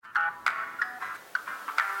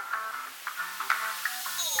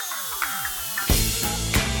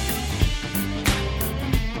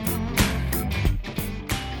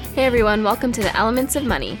Hey everyone, welcome to the Elements of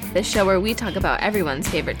Money, the show where we talk about everyone's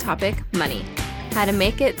favorite topic, money. How to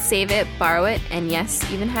make it, save it, borrow it, and yes,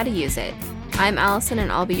 even how to use it. I'm Allison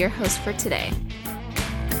and I'll be your host for today.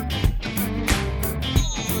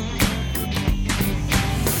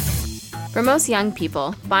 For most young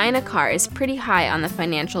people, buying a car is pretty high on the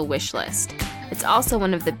financial wish list. It's also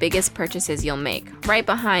one of the biggest purchases you'll make, right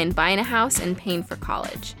behind buying a house and paying for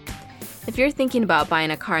college. If you're thinking about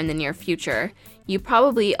buying a car in the near future, you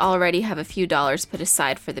probably already have a few dollars put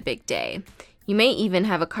aside for the big day. You may even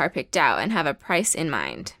have a car picked out and have a price in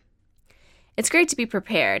mind. It's great to be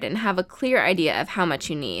prepared and have a clear idea of how much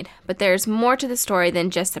you need, but there's more to the story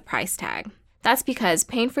than just the price tag. That's because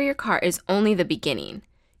paying for your car is only the beginning.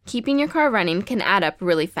 Keeping your car running can add up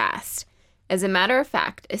really fast. As a matter of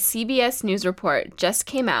fact, a CBS News report just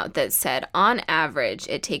came out that said on average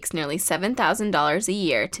it takes nearly $7,000 a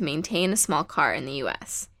year to maintain a small car in the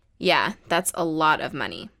US. Yeah, that's a lot of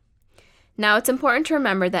money. Now, it's important to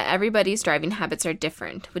remember that everybody's driving habits are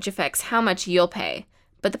different, which affects how much you'll pay.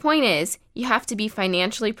 But the point is, you have to be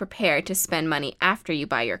financially prepared to spend money after you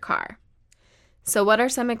buy your car. So what are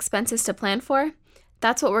some expenses to plan for?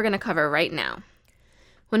 That's what we're going to cover right now.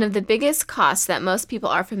 One of the biggest costs that most people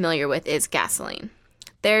are familiar with is gasoline.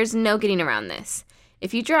 There's no getting around this.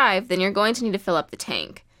 If you drive, then you're going to need to fill up the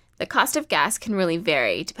tank. The cost of gas can really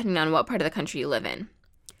vary depending on what part of the country you live in.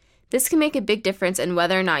 This can make a big difference in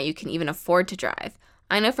whether or not you can even afford to drive.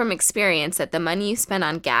 I know from experience that the money you spend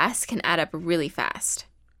on gas can add up really fast.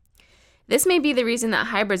 This may be the reason that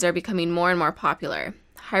hybrids are becoming more and more popular.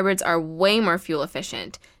 Hybrids are way more fuel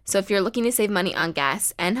efficient, so if you're looking to save money on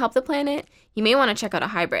gas and help the planet, you may want to check out a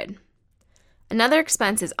hybrid. Another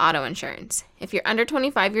expense is auto insurance. If you're under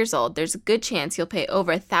 25 years old, there's a good chance you'll pay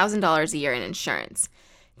over $1,000 a year in insurance.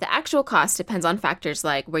 The actual cost depends on factors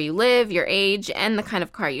like where you live, your age, and the kind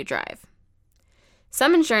of car you drive.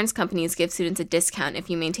 Some insurance companies give students a discount if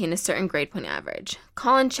you maintain a certain grade point average.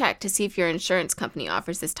 Call and check to see if your insurance company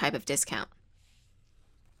offers this type of discount.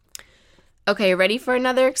 Okay, ready for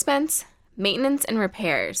another expense? Maintenance and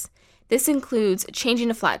repairs. This includes changing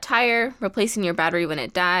a flat tire, replacing your battery when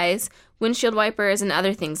it dies, windshield wipers, and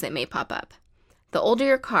other things that may pop up. The older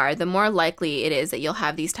your car, the more likely it is that you'll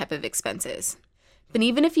have these type of expenses. But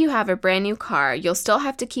even if you have a brand new car, you'll still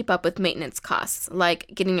have to keep up with maintenance costs, like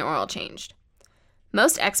getting your oil changed.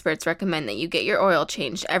 Most experts recommend that you get your oil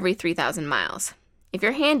changed every 3,000 miles. If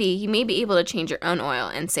you're handy, you may be able to change your own oil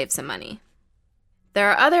and save some money. There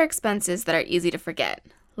are other expenses that are easy to forget,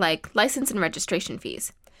 like license and registration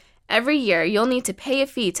fees. Every year, you'll need to pay a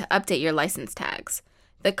fee to update your license tags.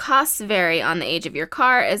 The costs vary on the age of your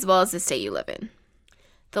car as well as the state you live in.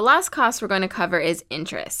 The last cost we're going to cover is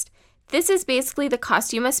interest. This is basically the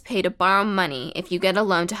cost you must pay to borrow money if you get a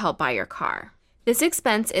loan to help buy your car. This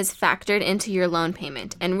expense is factored into your loan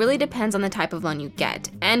payment and really depends on the type of loan you get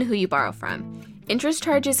and who you borrow from. Interest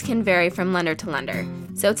charges can vary from lender to lender,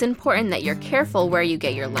 so it's important that you're careful where you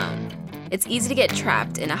get your loan. It's easy to get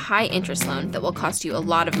trapped in a high-interest loan that will cost you a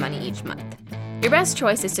lot of money each month. Your best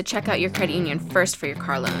choice is to check out your credit union first for your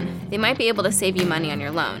car loan. They might be able to save you money on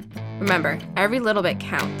your loan. Remember, every little bit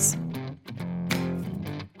counts.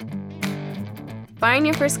 Buying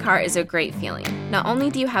your first car is a great feeling. Not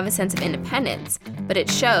only do you have a sense of independence, but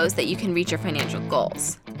it shows that you can reach your financial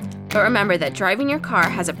goals. But remember that driving your car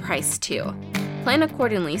has a price too. Plan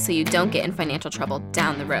accordingly so you don't get in financial trouble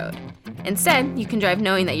down the road. Instead, you can drive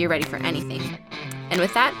knowing that you're ready for anything. And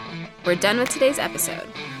with that, we're done with today's episode.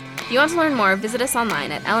 If you want to learn more, visit us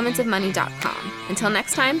online at elementsofmoney.com. Until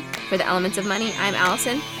next time, for the Elements of Money, I'm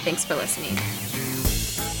Allison. Thanks for listening.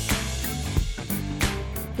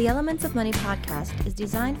 The Elements of Money podcast is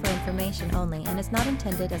designed for information only and is not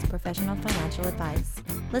intended as professional financial advice.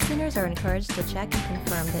 Listeners are encouraged to check and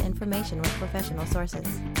confirm the information with professional sources.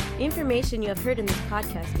 The information you have heard in this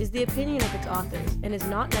podcast is the opinion of its authors and is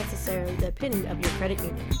not necessarily the opinion of your credit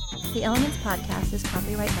union. The Elements podcast is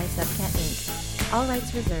copyright by Subcat Inc. All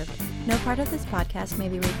rights reserved. No part of this podcast may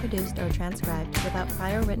be reproduced or transcribed without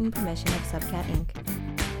prior written permission of Subcat Inc.